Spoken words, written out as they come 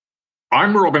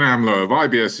I'm Robin Amler of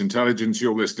IBS Intelligence.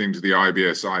 You're listening to the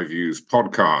IBS iViews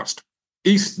podcast.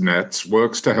 EastNets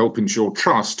works to help ensure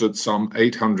trust at some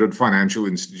 800 financial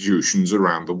institutions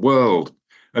around the world.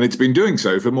 And it's been doing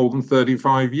so for more than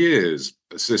 35 years,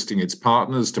 assisting its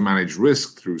partners to manage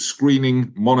risk through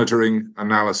screening, monitoring,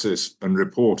 analysis, and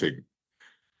reporting.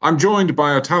 I'm joined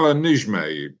by Atala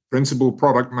Nijmeh, Principal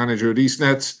Product Manager at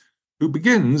EastNets, who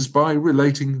begins by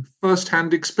relating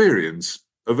first-hand experience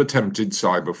of attempted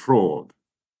cyber fraud.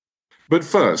 But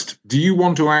first, do you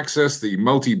want to access the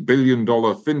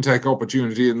multi-billion-dollar fintech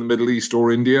opportunity in the Middle East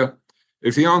or India?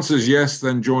 If the answer is yes,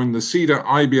 then join the Cedar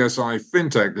IBSI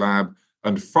Fintech Lab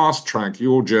and fast-track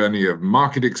your journey of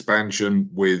market expansion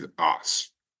with us.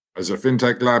 As a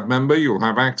Fintech Lab member, you'll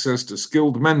have access to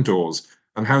skilled mentors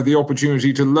and have the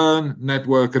opportunity to learn,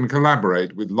 network, and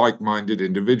collaborate with like-minded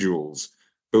individuals,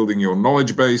 building your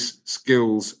knowledge base,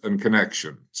 skills, and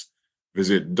connections.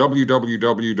 Visit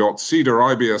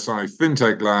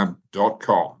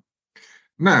www.cedaribsifintechlab.com.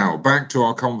 Now, back to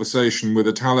our conversation with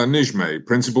Atala Nijmeh,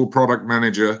 Principal Product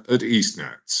Manager at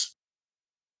EastNets.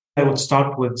 I would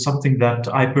start with something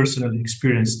that I personally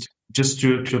experienced, just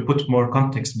to put more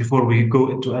context before we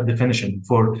go into a definition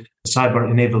for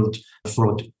cyber-enabled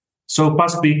fraud. So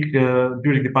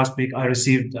during the past week, I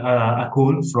received a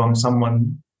call from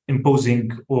someone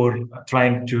imposing or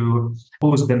trying to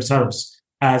pose themselves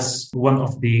as one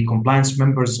of the compliance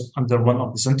members under one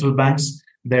of the central banks.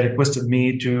 They requested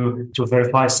me to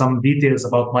verify some details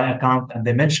about my account, and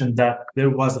they mentioned that there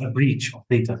was a breach of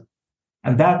data.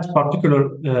 And that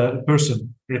particular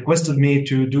person requested me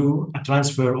to do a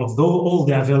transfer of all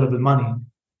the available money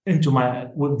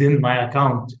within my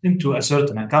account into a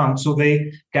certain account so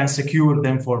they can secure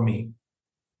them for me.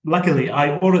 Luckily,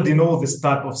 I already know this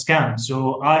type of scam,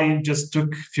 so I just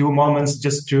took a few moments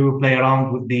just to play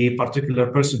around with the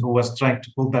particular person who was trying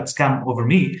to pull that scam over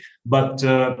me. But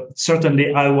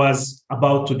certainly, I was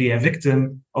about to be a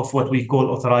victim of what we call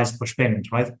authorized push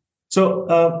payment, right? So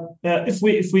if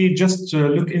we just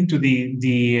look into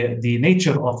the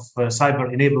nature of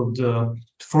cyber-enabled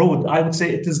fraud, I would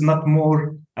say it is not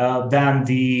more than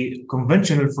the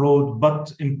conventional fraud,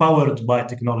 but empowered by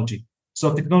technology.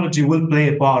 So technology will play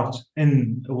a part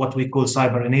in what we call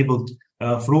cyber-enabled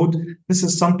fraud. This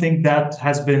is something that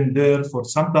has been there for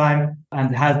some time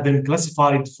and has been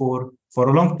classified for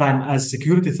a long time as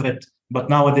security threat, but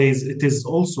nowadays it is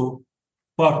also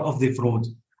part of the fraud.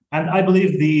 And I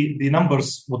believe the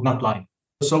numbers would not lie.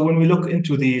 So when we look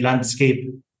into the landscape,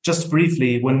 just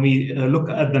briefly, when we look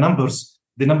at the numbers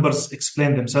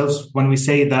explain themselves. When we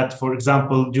say that, for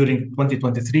example, during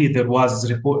 2023, there was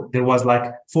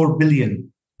like 4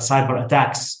 billion cyber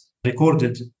attacks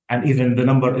recorded, and even the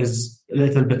number is a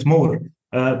little bit more.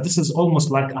 This is almost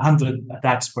like 100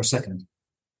 attacks per second.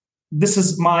 This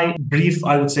is my brief,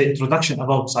 I would say, introduction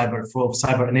about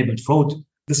cyber-enabled fraud.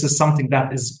 This is something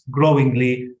that is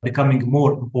growingly becoming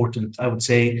more important, I would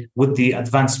say, with the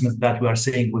advancement that we are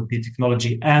seeing with the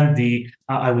technology and the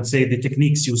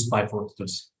techniques used by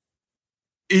fraudsters.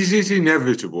 Is it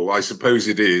inevitable? I suppose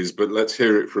it is, but let's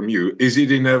hear it from you. Is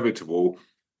it inevitable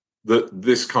that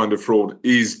this kind of fraud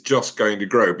is just going to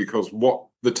grow? Because what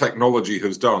the technology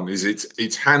has done is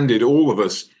it's handed all of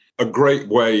us a great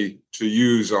way to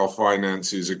use our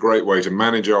finances, a great way to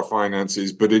manage our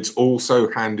finances, but it's also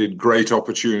handed great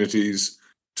opportunities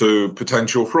to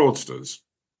potential fraudsters.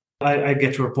 I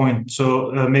get your point.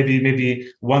 So maybe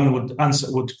one would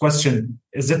question: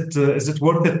 Is it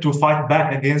worth it to fight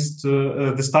back against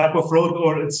this type of fraud,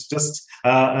 or it's just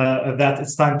that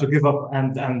it's time to give up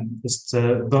and just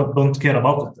don't care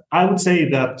about it? I would say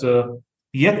that.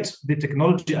 Yet the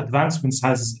technology advancements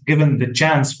has given the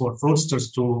chance for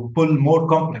fraudsters to pull more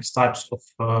complex types of,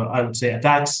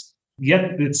 attacks.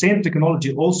 Yet the same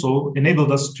technology also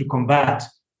enabled us to combat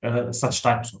such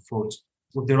types of frauds.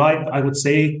 With the right, I would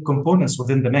say, components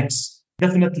within the mix,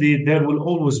 definitely there will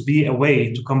always be a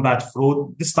way to combat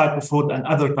fraud, this type of fraud and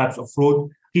other types of fraud,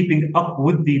 keeping up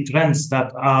with the trends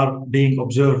that are being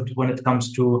observed when it comes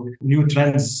to new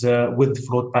trends with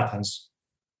fraud patterns.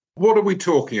 What are we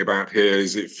talking about here?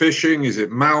 Is it phishing? Is it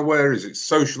malware? Is it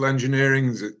social engineering?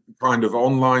 Is it kind of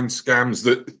online scams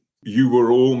that you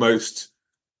were almost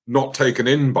not taken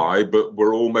in by, but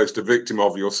were almost a victim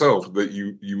of yourself that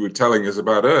you were telling us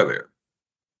about earlier?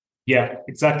 Yeah,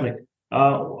 exactly.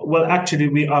 Well, actually,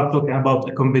 we are talking about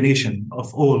a combination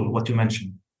of all what you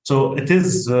mentioned. So it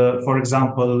is, for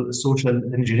example, social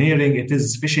engineering, it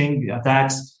is phishing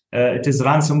attacks, it is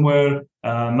ransomware,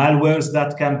 malwares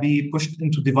that can be pushed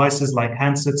into devices like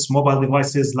handsets, mobile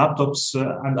devices, laptops,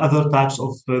 and other types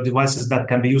of devices that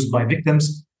can be used by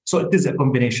victims. So it is a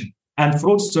combination. And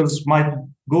fraudsters might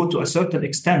go to a certain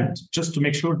extent just to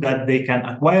make sure that they can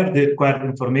acquire the required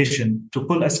information to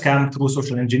pull a scam through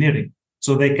social engineering.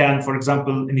 So they can, for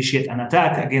example, initiate an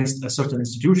attack against a certain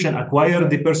institution, acquire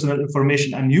the personal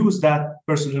information, and use that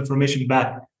personal information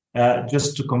back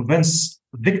just to convince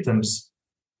victims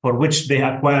for which they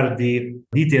acquire the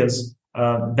details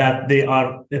that they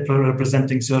are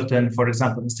representing certain, for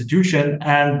example, institution,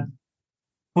 and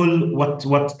pull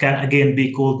what can again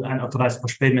be called an authorized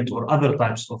push payment or other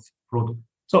types of fraud.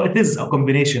 So it is a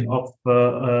combination of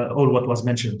all what was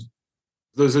mentioned.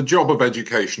 There's a job of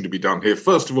education to be done here.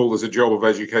 First of all, there's a job of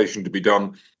education to be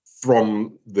done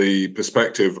from the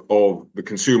perspective of the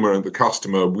consumer and the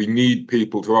customer. We need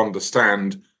people to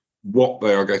understand what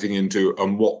they are getting into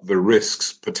and what the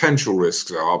risks, potential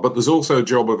risks are. But there's also a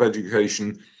job of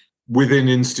education within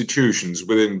institutions,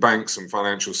 within banks and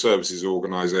financial services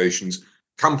organizations.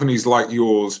 Companies like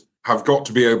yours have got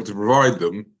to be able to provide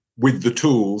them with the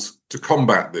tools to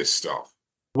combat this stuff.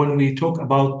 When we talk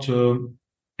about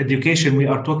education, we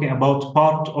are talking about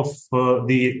part of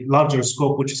the larger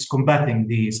scope, which is combating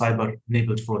the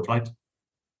cyber-enabled fraud, right?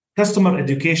 Customer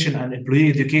education and employee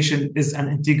education is an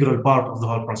integral part of the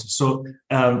whole process. So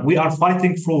we are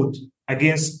fighting fraud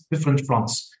against different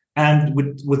fronts. And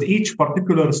with each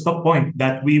particular stop point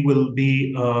that we will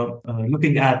be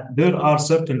looking at, there are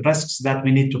certain risks that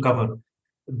we need to cover.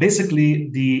 Basically,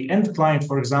 the end client,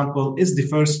 for example, is the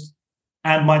first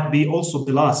and might be also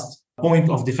the last point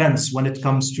of defense when it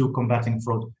comes to combating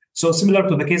fraud. So similar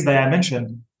to the case that I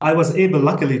mentioned, I was able,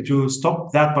 luckily, to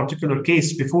stop that particular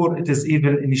case before it is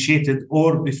even initiated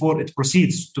or before it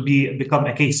proceeds to become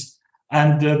a case.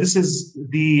 And this is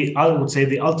I would say,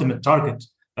 the ultimate target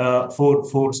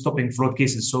for stopping fraud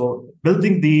cases. So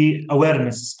building the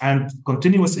awareness and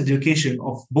continuous education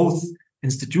of both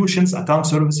institutions, account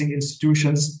servicing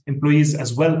institutions, employees,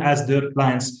 as well as their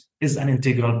clients is an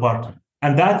integral part.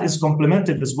 And that is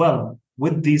complemented as well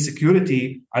with the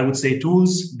security, I would say,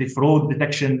 tools, the fraud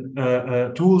detection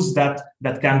tools that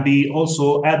can be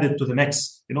also added to the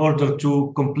mix in order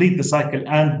to complete the cycle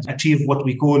and achieve what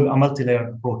we call a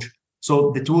multi-layered approach.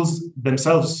 So the tools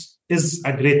themselves is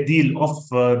a great deal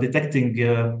of detecting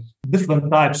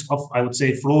different types of, I would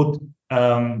say, fraud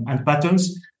and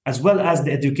patterns, as well as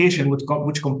the education which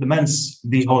complements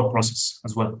the whole process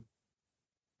as well.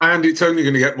 And it's only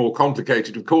going to get more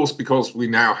complicated, of course, because we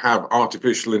now have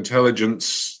artificial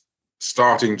intelligence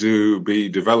starting to be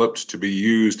developed to be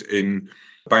used in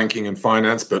banking and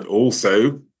finance, but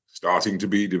also starting to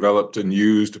be developed and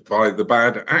used by the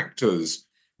bad actors.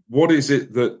 What is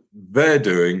it that they're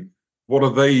doing? What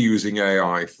are they using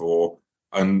AI for?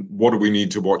 And what do we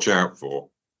need to watch out for?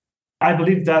 I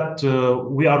believe that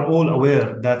we are all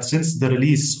aware that since the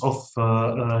release of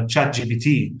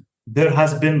ChatGPT, there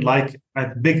has been like a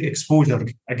big exposure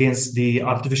against the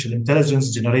artificial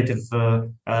intelligence, generative,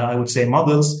 I would say,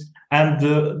 models. And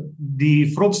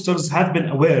the fraudsters have been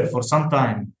aware for some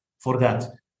time for that.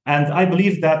 And I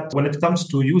believe that when it comes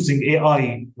to using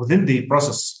AI within the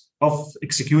process of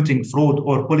executing fraud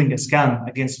or pulling a scam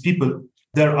against people,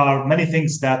 there are many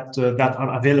things that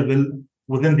are available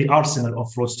within the arsenal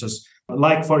of fraudsters.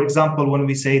 Like, for example, when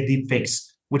we say deepfakes,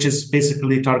 which is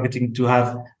basically targeting to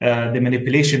have the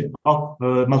manipulation of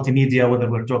multimedia,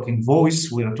 whether we're talking voice,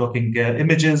 we're talking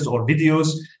images or videos.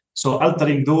 So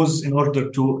altering those in order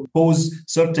to pose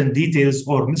certain details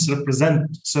or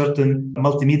misrepresent certain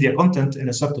multimedia content in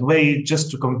a certain way,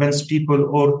 just to convince people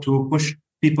or to push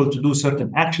people to do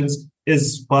certain actions,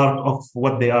 is part of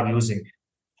what they are using.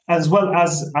 As well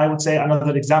as, I would say,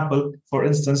 another example, for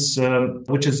instance,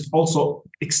 which is also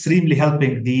extremely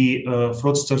helping the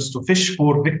fraudsters to fish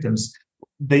for victims,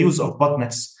 the use of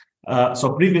botnets.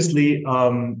 So previously,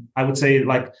 I would say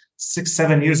like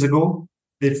 6-7 years ago,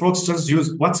 the fraudsters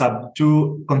used WhatsApp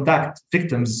to contact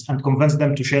victims and convince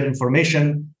them to share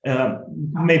information.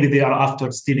 Maybe they are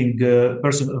after stealing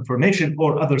personal information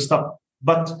or other stuff.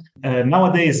 But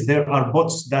nowadays, there are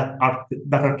bots that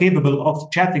are capable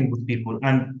of chatting with people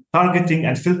and targeting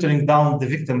and filtering down the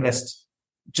victim list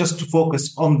just to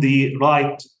focus on the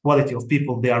right quality of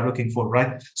people they are looking for,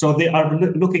 right? So they are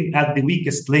looking at the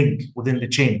weakest link within the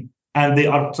chain, and they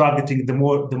are targeting the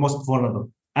most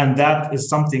vulnerable. And that is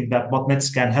something that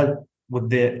botnets can help with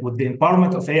the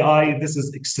empowerment of AI. This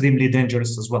is extremely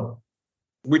dangerous as well.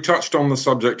 We touched on the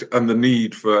subject and the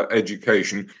need for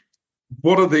education.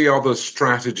 What are the other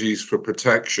strategies for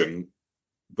protection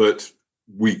that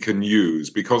we can use?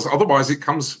 Because otherwise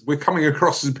we're coming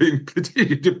across as being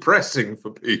pretty depressing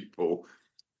for people.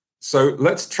 So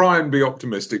let's try and be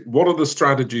optimistic. What are the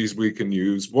strategies we can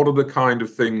use? What are the kind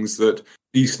of things that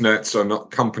EastNets and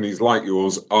companies like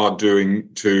yours are doing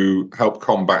to help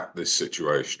combat this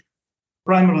situation?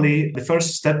 Primarily, the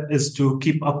first step is to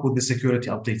keep up with the security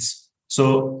updates.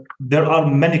 So there are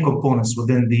many components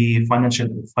within the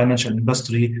financial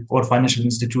industry or financial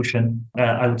institution,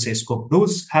 I would say, scope.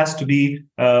 Those has to be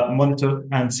monitored,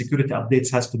 and security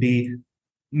updates has to be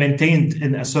maintained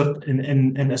in a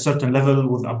certain level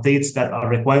with updates that are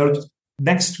required.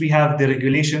 Next, we have the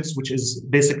regulations, which is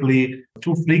basically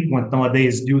too frequent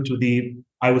nowadays due to the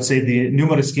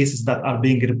numerous cases that are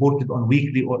being reported on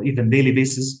weekly or even daily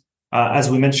basis. As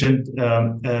we mentioned,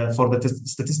 for the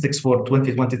statistics for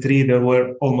 2023, there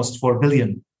were almost 4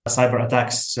 billion cyber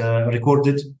attacks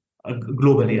recorded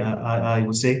globally, I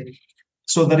would say.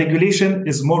 So the regulation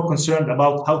is more concerned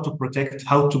about how to protect,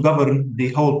 how to govern the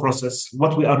whole process,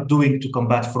 what we are doing to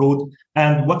combat fraud,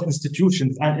 and what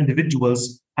institutions and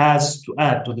individuals has to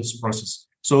add to this process.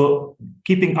 So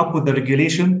keeping up with the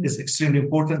regulation is extremely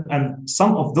important, and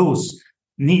some of those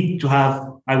need to have,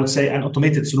 I would say, an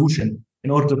automated solution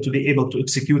in order to be able to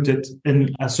execute it in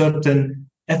a certain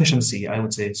efficiency, I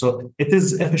would say. So it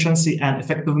is efficiency and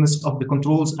effectiveness of the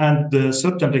controls, and the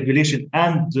certain regulation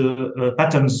and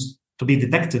patterns to be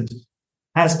detected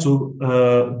has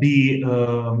to be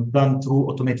done through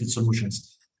automated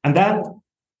solutions. And that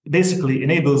basically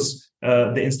enables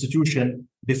the institution,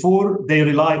 before they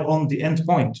rely on the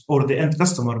endpoint or the end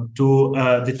customer to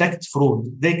detect fraud,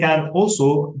 they can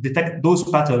also detect those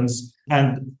patterns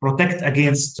and protect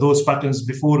against those patterns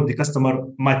before the customer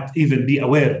might even be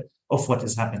aware of what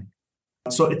is happening.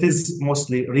 So it is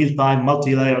mostly real-time,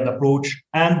 multi-layered approach,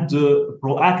 and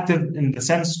proactive in the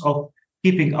sense of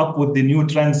keeping up with the new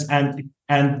trends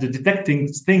and detecting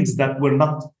things that were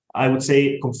not, I would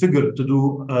say, configured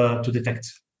to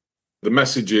detect. The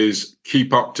message is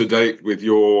keep up to date with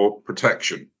your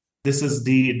protection. This is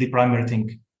the primary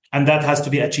thing. And that has to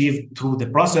be achieved through the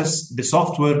process, the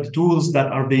software, the tools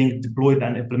that are being deployed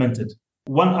and implemented.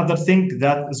 One other thing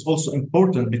that is also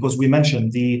important, because we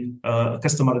mentioned the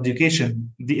customer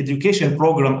education, the education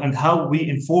program, and how we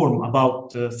inform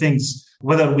about things,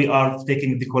 whether we are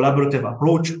taking the collaborative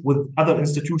approach with other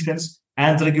institutions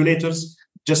and regulators,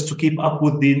 just to keep up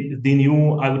with the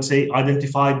new, I would say,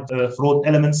 identified fraud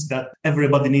elements that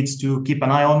everybody needs to keep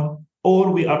an eye on, or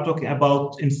we are talking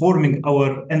about informing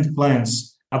our end clients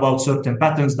about certain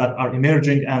patterns that are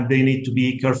emerging and they need to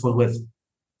be careful with.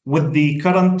 With the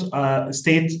current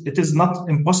state, it is not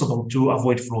impossible to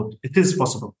avoid fraud. It is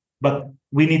possible, but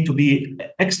we need to be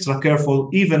extra careful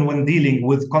even when dealing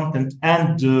with content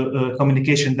and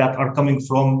communication that are coming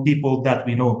from people that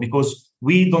we know, because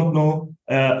we don't know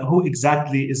who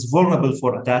exactly is vulnerable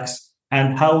for attacks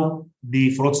and how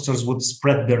the fraudsters would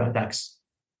spread their attacks.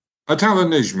 Atala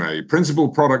Nijme, Principal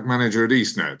Product Manager at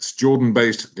EastNets,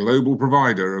 Jordan-based global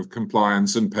provider of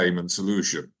compliance and payment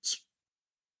solutions.